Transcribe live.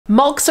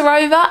Mocks are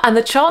over, and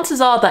the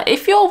chances are that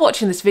if you're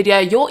watching this video,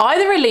 you're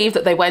either relieved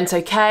that they went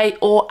okay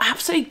or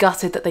absolutely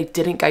gutted that they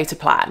didn't go to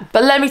plan.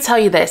 But let me tell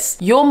you this,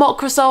 your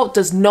mock result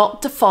does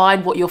not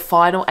define what your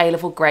final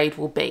A-level grade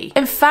will be.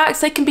 In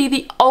fact, they can be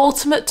the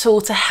ultimate tool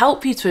to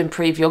help you to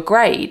improve your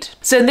grade.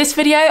 So in this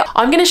video,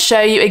 I'm going to show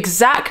you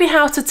exactly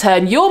how to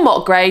turn your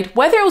mock grade,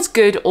 whether it was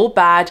good or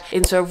bad,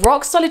 into a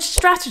rock solid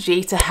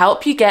strategy to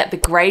help you get the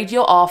grade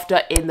you're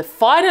after in the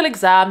final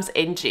exams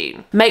in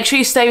June. Make sure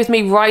you stay with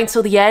me right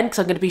until the end, because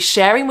I'm going to be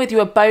sharing with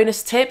you a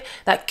bonus tip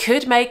that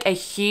could make a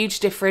huge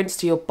difference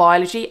to your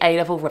biology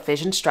A-level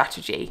revision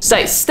strategy.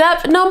 So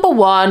step number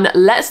one,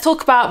 let's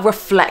talk about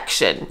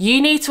reflection.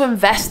 You need to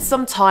invest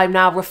some time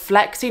now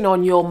reflecting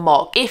on your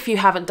mock if you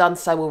haven't done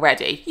so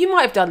already. You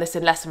might have done this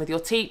in lesson with your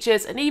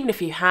teachers, and even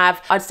if you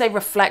have, I'd say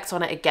reflect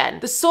on it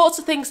again. The sorts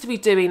of things to be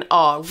doing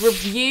are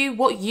review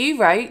what you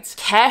wrote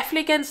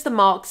carefully against the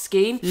mark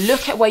scheme,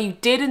 look at where you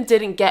did and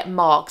didn't get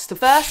marks to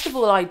first of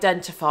all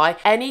identify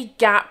any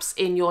gaps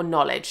in your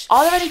knowledge.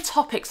 Are there any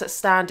topics that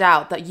stand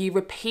out that you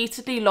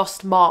repeatedly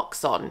lost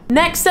marks on?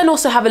 Next, then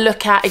also have a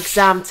look at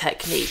exam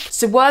technique.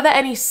 So were there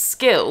any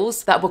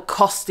skills that were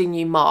costing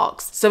you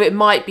marks? So it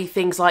might be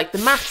things like the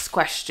maths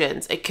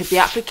questions, it could be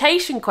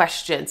application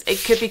questions,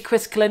 it could be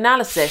critical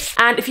analysis.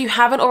 And if you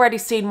haven't already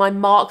seen my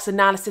marks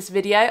analysis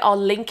video, I'll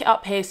link it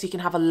up here so you can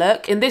have a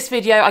look. In this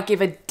video, I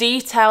give a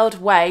detailed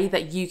way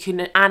that you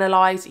can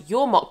analyze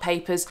your mock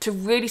papers to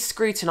really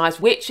scrutinize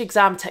which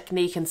exam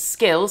technique and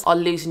skills are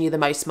losing you the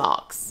most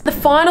marks. The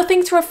final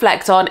thing to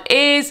reflect on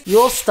is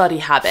your study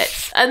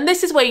habits. And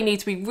this is where you need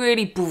to be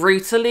really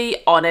brutally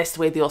honest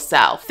with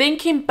yourself.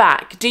 Thinking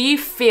back, do you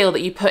feel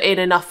that you put in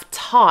enough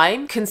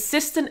time,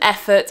 consistent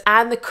effort,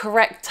 and the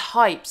correct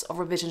types of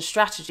revision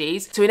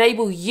strategies to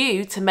enable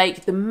you to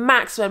make the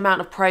maximum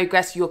amount of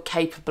progress you're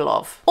capable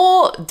of?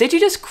 Or did you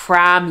just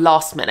cram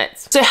last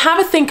minute? So have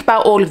a think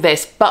about all of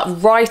this,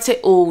 but write it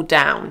all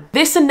down.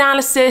 This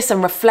analysis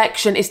and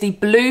reflection is the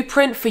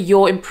blueprint for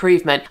your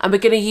improvement, and we're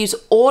going to use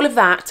all of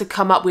that to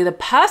come up with a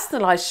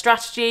personalized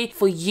strategy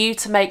for you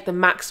to make the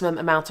maximum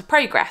amount of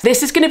progress.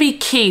 This is going to be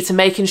key to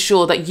making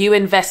sure that you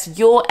invest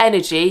your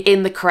energy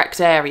in the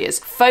correct areas,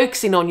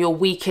 focusing on your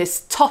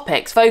weakest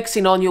topics,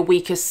 focusing on your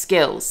weakest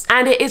skills.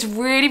 And it is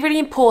really, really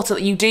important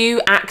that you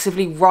do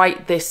actively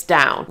write this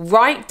down.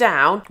 Write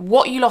down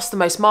what you lost the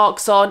most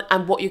marks on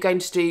and what you're going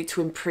to do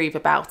to improve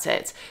about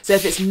it. So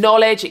if it's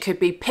knowledge, it could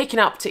be picking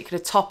up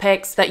particular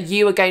topics that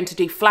you are going to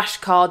do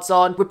flashcards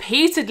on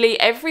repeatedly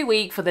every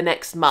week for the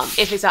next month.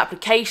 If it's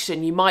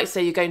application, you might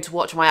say you're going to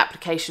watch my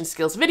application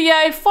skills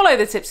video, follow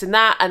the tips in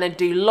that, and then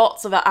do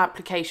lots of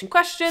application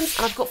questions.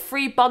 And I've got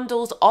free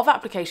bundles of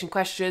application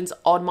questions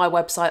on my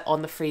website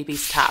on the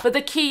freebies tab. But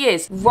the key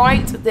is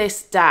write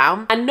this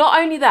down. And not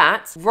only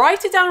that,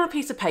 write it down on a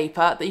piece of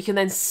paper that you can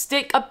then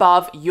stick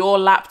above your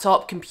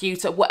laptop,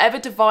 computer, whatever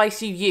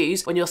device you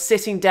use when you're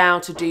sitting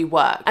down to do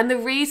work. And the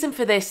reason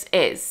for this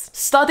is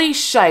studies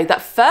show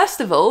that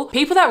first of all,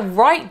 people that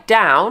write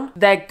down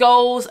their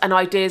goals and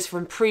ideas for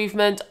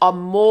improvement are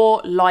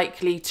more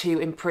likely to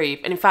improve.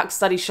 And in fact,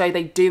 studies show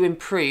they do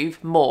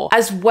improve more.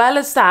 As well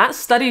as that,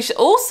 studies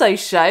also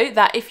show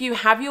that if you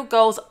have your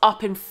goals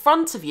up in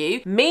front of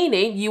you,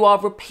 meaning you are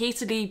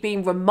repeatedly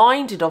being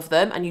reminded of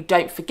them and you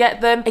don't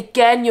forget them,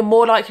 again, you're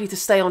more likely to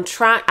stay on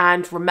track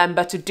and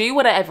remember to do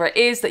whatever it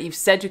is that you've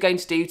said you're going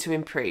to do to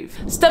improve.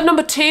 Step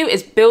number two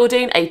is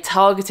building a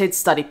targeted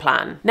study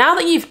plan. Now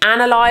that you've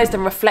analysed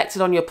and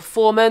reflected on your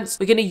performance,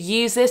 we're going to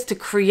use this to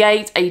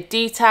create a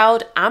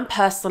detailed and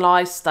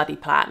personalised study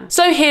plan.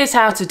 So here's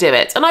how to do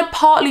it. And I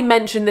partly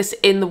mentioned this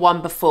in the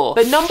one before,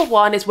 but number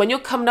one is when you're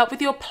coming up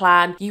with your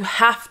plan, you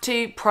have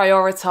to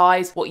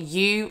prioritise what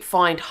you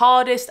find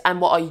hardest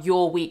and what are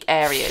your weak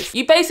areas.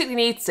 You basically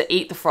need to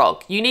eat the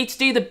frog. You need to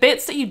do the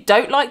bits that you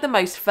don't like the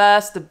most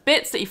first, the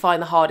bits that you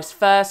find the hardest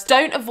first.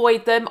 Don't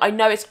avoid them. I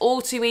know it's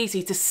all too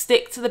easy to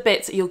stick to the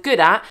bits that you're good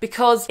at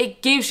because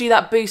it gives you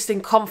that boost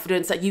in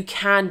confidence that you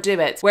can do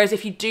it. Whereas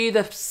if you do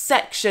the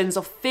sections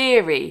of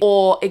theory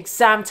or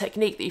exam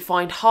technique that you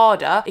find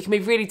harder, it can be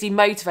really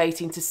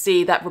demotivating to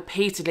see that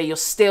repeatedly you're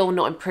still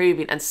not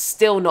improving and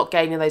still not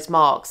gaining those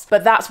marks.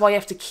 But that's why you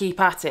have to keep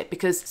at it,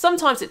 because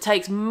sometimes it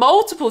takes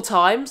multiple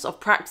times of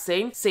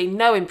practicing, seeing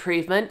no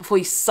improvement before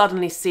you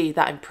suddenly see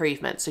that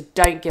improvement. So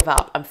don't give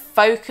up and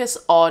focus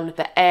on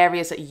the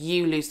areas that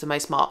you lose the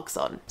most marks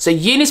on. So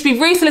you need to be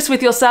ruthless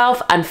with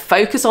yourself and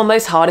focus on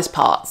those hardest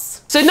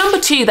parts. So number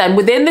two then,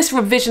 within this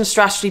revision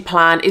strategy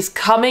plan is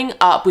coming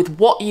up with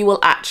what you will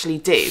actually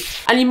do.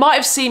 And you might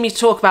have seen me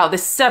talk about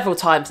this several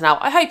times now.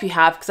 I hope you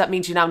have, because that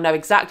means you now know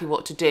exactly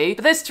what to do.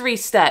 But there's 3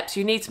 steps.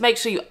 You need to make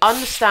sure you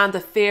understand the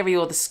theory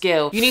or the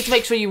skill. You need to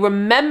make sure you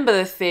remember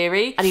the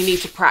theory, and you need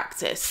to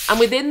practice. And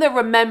within the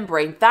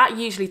remembering, that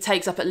usually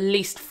takes up at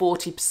least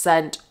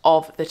 40%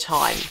 of the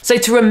time. So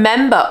to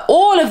remember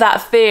all of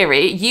that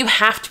theory, you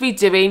have to be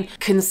doing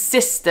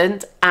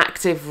consistent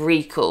active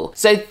recall.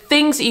 So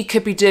things that you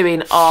could be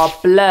doing are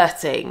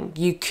blurting,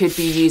 you could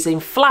be using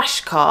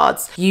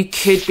flashcards, you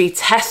could be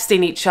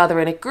testing each other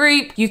in a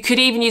group, you could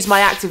even use my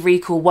active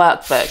recall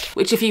workbook,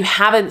 which if you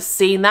haven't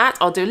seen that,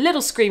 I'll do a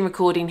little screen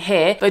recording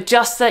here, but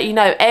just so you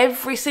know,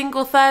 every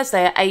single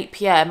Thursday at 8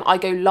 p.m. I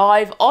go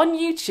live on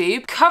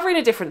YouTube covering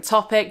a different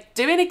topic,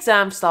 doing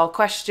exam style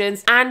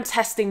questions and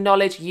testing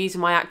knowledge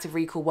using my active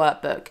recall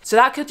workbook. So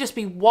that could just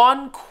be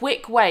one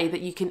quick way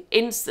that you can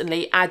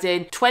instantly add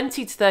in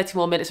 20 to 30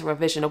 more minutes of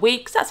revision a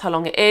week, because that's how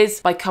long it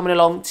is, by coming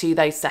along to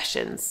those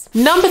sessions.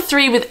 Number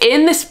 3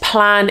 within this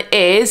plan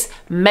is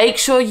make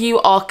sure you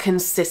are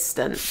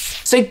consistent.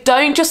 So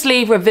don't just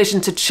leave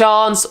revision to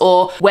chance,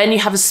 or when you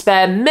have a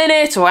spare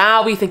minute or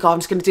hour, you think, oh, I'm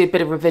just going to do a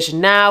bit of revision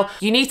now.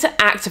 You need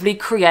to actively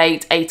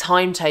create a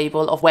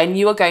timetable of when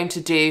you are going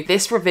to do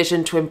this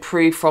revision to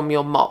improve from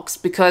your mocks,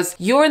 because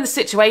you're in the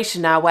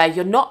situation now where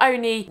you're not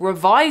only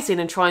revising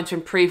and trying to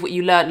improve what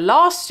you learned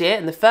last year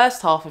in the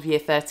first half of year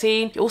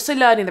 13, you're also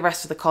learning the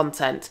rest of the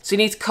content. So you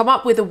need to come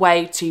up with a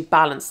way to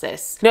balance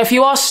this. Now, if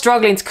you are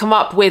struggling to come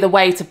up with a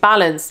way to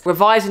balance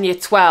revising year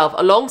 12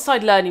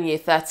 alongside learning year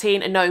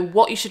 13 and knowing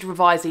what you should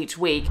revise each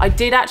week, I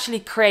did actually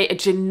create a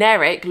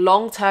generic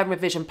long-term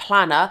revision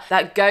planner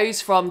that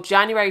goes from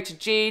January to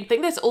June. I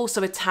think there's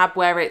also a tab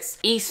where it's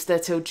Easter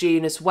till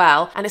June as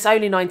well, and it's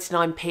only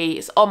 99p.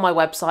 It's on my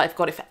website. I've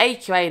got it for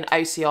AQA and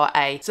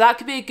OCRA, so that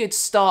could be a good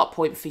start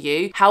point for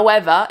you.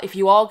 However, if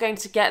you are going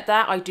to get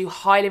that, I do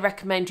highly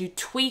recommend you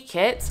tweak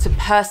it to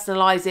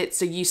personalize it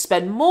so you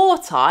spend more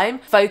time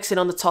focusing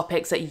on the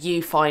topics that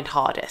you find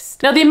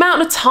hardest. Now, the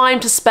amount of time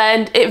to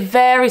spend, it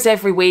varies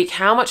every week,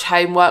 how much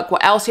homework,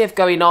 what else you have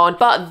going on,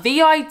 but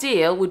the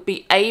ideal would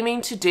be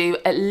aiming to do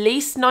at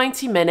least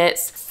 90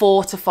 minutes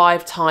 4 to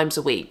 5 times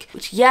a week,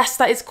 which, yes,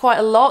 that is quite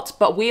a lot,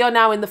 but we are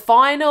now in the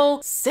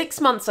final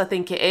 6 months, I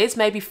think it is,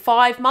 maybe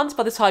 5 months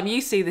by the time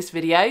you see this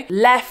video,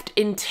 left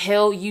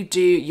until you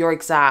do your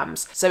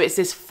exams. So it's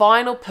this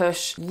final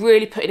push,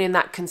 really putting in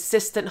that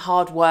consistent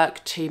hard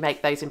work to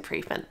make those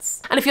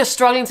improvements. And if you're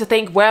struggling to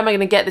think, where am I going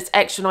to get this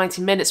extra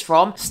 90 minutes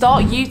from?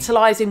 Start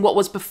utilizing what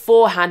was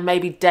beforehand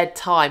maybe dead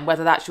time,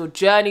 whether that's your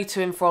journey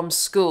to and from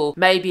school.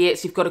 Maybe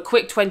it's you've got a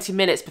quick 20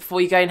 minutes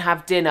before you go and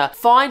have dinner.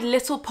 Find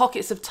little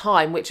pockets of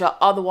time which are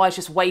otherwise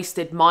just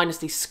wasted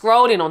mindlessly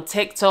scrolling on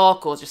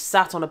TikTok or just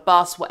sat on a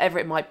bus, whatever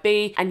it might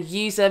be, and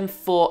use them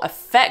for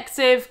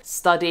effective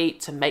study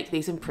to make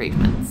these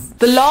improvements.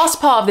 The last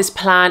part of this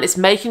plan is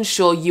making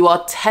sure you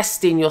are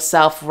testing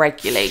yourself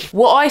regularly.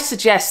 What I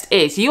suggest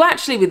is you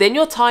actually within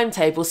your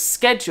timetable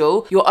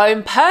schedule your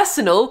own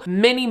personal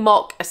mini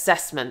mock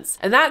assessments,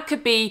 and that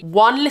could be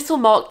one little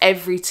mock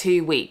every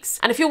 2 weeks.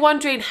 And if you're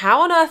wondering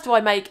how on earth do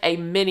I make a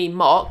mini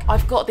mock,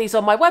 I've got these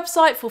on my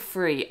website for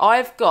free.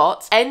 I've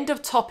got end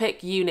of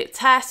topic unit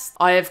tests,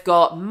 I have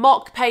got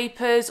mock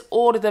papers,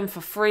 all of them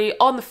for free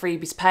on the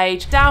freebies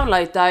page.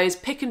 Download those,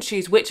 pick and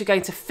choose which are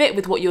going to fit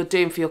with what you're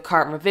doing for your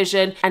current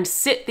revision, and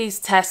sit these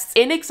tests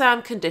in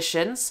exam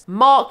conditions,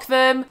 mark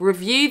them,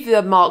 review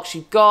the marks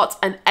you've got,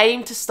 and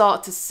aim to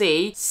start to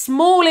see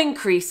small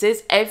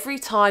increases every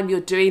time you're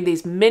doing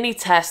these mini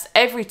tests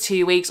every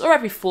 2 weeks or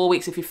every 4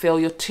 weeks if you feel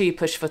you're too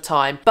pushed for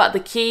time. But the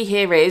key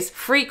here is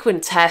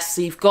frequent tests,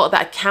 so you've got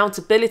that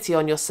accountability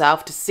on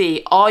yourself to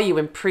see, are you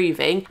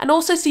improving, and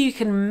also so you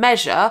can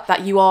measure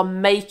that you are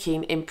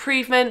making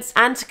improvements,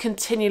 and to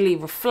continually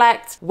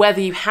reflect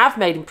whether you have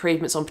made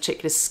improvements on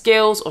particular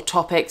skills or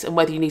topics and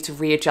whether you need to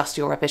readjust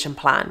your revision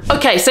plan.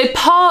 Okay, so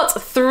part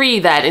 3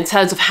 then in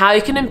terms of how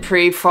you can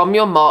improve from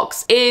your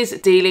mocks is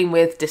dealing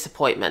with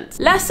disappointment.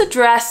 Let's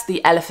address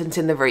the elephant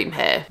in the room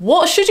here.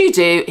 What should you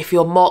do if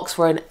your mocks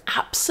were an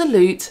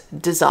absolute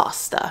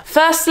disaster?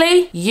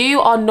 Firstly, you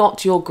are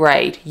not your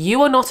grade.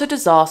 You are not a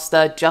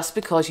disaster just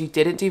because you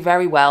didn't do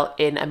very well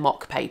in a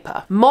mock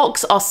paper.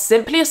 Mocks are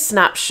simply a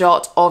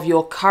snapshot of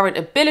your current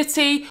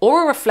ability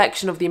or a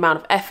reflection of the amount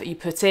of effort you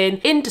put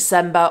in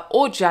December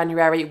or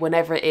January,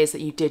 whenever it is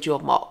that you did your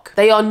mock.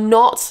 They are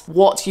not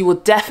what you will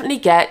definitely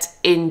get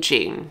in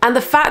June. And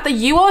the fact that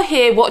you are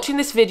here watching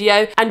this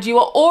video and you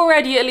are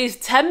already at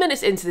least 10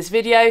 minutes into this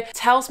video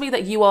tells me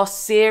that you are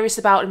serious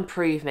about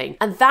improving.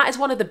 And that is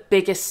one of the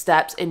biggest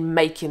steps in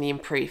making the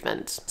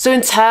improvement. So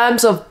in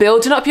terms of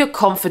building up your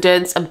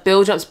confidence and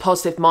building up this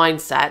positive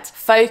mindset,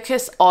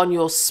 focus on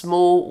your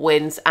small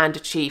wins and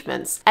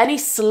achievements. Any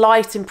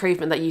slight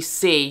improvement that you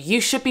see, you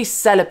should be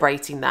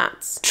celebrating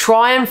that.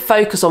 Try and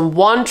focus on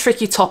one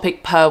tricky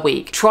topic per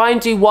week. Try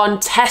and do one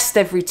test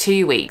every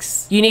 2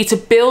 weeks. You need to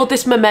build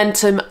this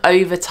momentum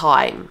over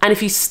time. And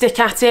if you stick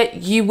at it,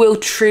 you will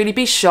truly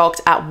be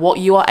shocked at what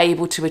you are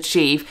able to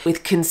achieve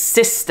with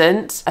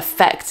consistent,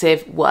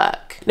 effective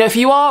work. Now, if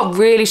you are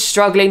really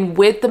struggling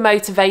with the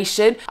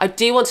motivation, I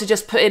do want to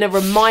just put in a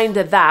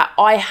reminder that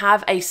I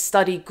have a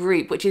study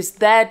group, which is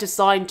there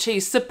designed to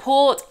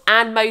support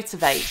and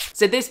motivate.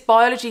 So this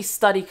biology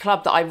study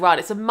club that I run,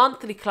 it's a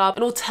monthly club,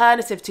 an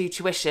alternative to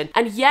tuition.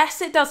 And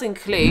yes, it does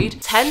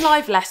include 10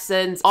 live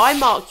lessons. I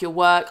mark your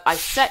work. I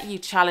set you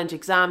challenge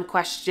exam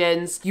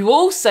questions. You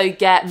also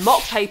get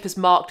mock papers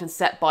marked and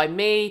set by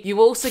me.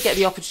 You also get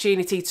the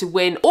opportunity to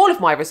win all of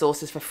my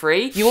resources for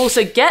free. You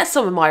also get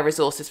some of my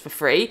resources for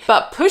free,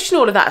 but pushing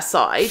all of that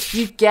aside,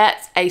 you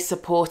get a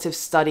supportive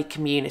study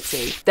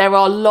community. There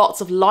are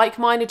lots of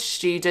like-minded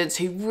students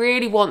who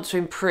really want to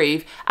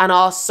improve and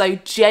are so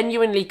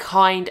genuinely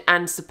kind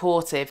and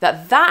supportive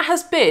that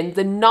has been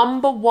the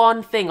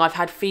 #1 thing I've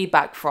had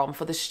feedback from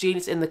for the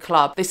students in the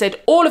club. They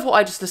said all of what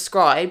I just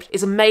described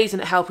is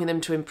amazing at helping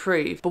them to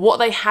improve, but what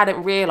they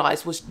hadn't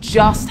realised was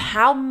just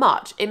how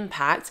much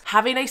impact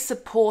having a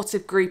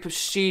supportive group of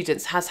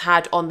students has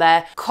had on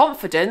their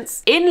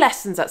confidence in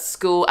lessons at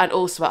school and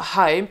also at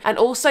home, and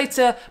also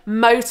to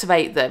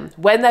motivate them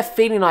when they're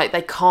feeling like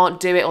they can't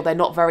do it or they're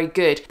not very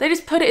good. They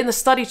just put it in the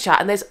study chat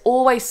and there's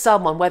always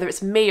someone, whether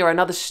it's me or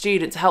another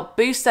student, to help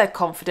boost their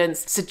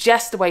confidence,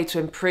 suggest a way to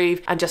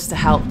improve, and just to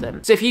help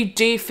them. So if you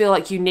do feel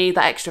like you need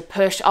that extra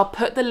push, I'll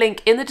put the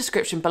link in the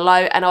description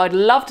below, and I'd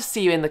love to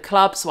see you in the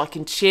club so I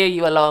can cheer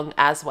you along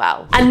as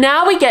well. And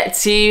now we get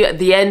to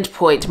the end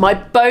point, my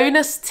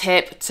bonus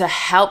tip to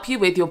help you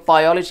with your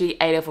biology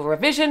A-level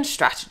revision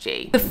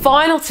strategy. The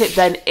final tip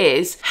then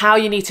is how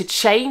you need to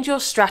change your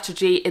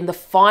strategy in the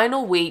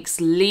final weeks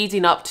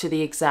leading up to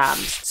the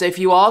exams. So if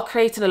you are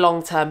creating a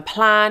long-term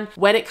plan,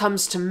 when it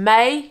comes to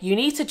May, you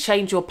need to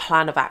change your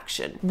plan of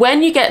action.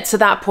 When you get to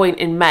that point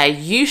in May,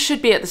 you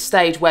should be at the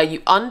stage where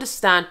you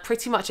understand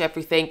pretty much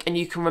everything and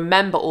you can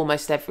remember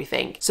almost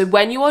everything. So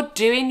when you are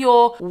doing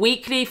your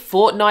weekly,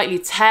 fortnightly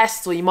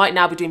tests, or you might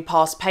now be doing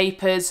past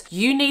papers,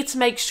 you need to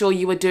make sure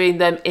you are doing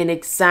them in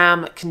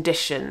exam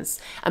conditions.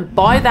 And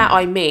by that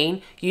I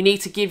mean, you need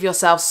to give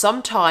yourself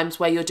some times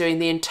where you're doing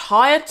the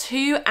entire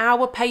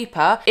 2-hour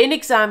paper in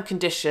exam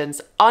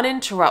conditions,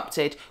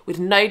 uninterrupted, with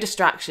no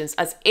distractions,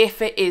 as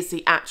if it is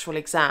the actual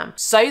exam,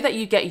 so that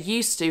you get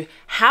used to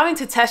having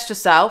to test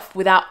yourself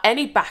without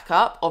any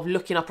backup of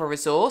looking up a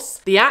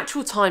resource, the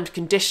actual timed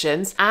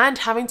conditions, and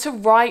having to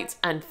write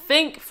and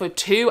think for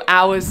 2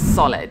 hours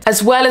solid.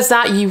 As well as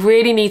that, you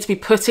really need to be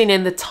putting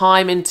in the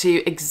time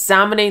into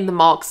examining the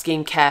mark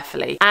scheme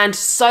carefully. And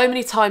so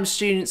many times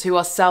students who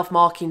are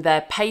self-marking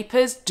their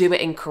papers do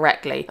it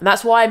incorrectly. And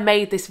that's why I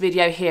made this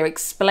video here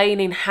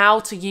explaining how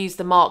to use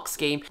the mark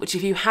scheme, which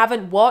if you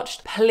haven't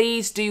watched,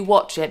 please do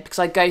watch it, because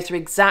I go through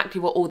exactly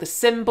what all the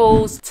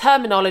symbols,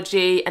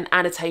 terminology and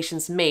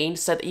annotations mean,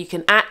 so that you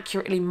can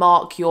accurately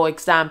mark your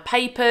exam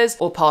papers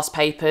or past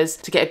papers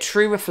to get a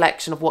true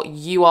reflection of what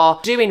you are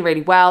doing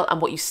really well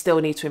and what you still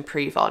need to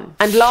improve on.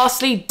 And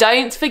lastly,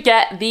 don't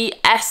forget the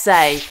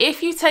essay.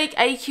 If you take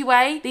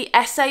AQA, the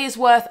essay is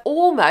worth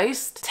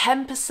almost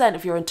 10%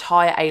 of your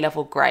entire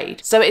A-level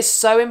grade. So it's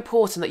so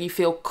important that you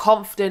feel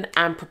confident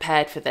and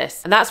prepared for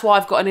this. And that's why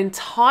I've got an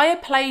entire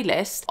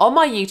playlist on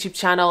my YouTube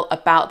channel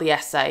about the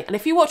essay. And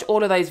if you watch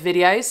all of those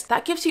videos,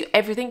 that gives you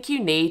everything you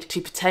need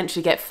to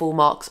potentially get full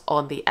marks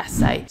on the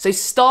essay. So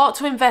start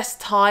to invest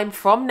time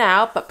from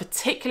now, but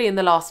particularly in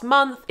the last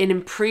month, in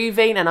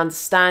improving and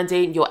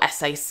understanding your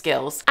essay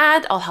skills.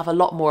 And I'll have a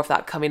lot more of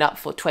that coming up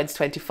for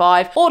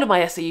 2025. All of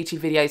my essay YouTube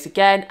videos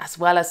again, as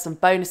well as some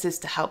bonuses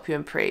to help you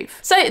improve.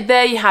 So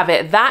there you have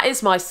it. That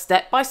is my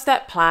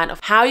step-by-step plan of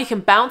how you can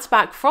bounce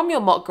back from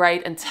your mock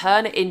grade and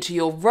turn it into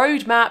your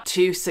roadmap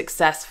to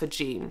success for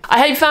June. I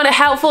hope you found it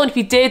helpful, and if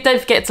you did, don't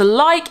forget to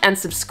like and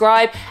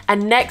subscribe.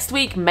 And next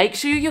week, make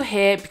sure you're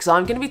here, because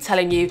I'm going to be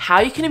telling you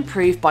how you can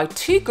improve by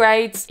 2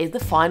 grades in the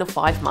final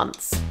 5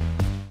 months.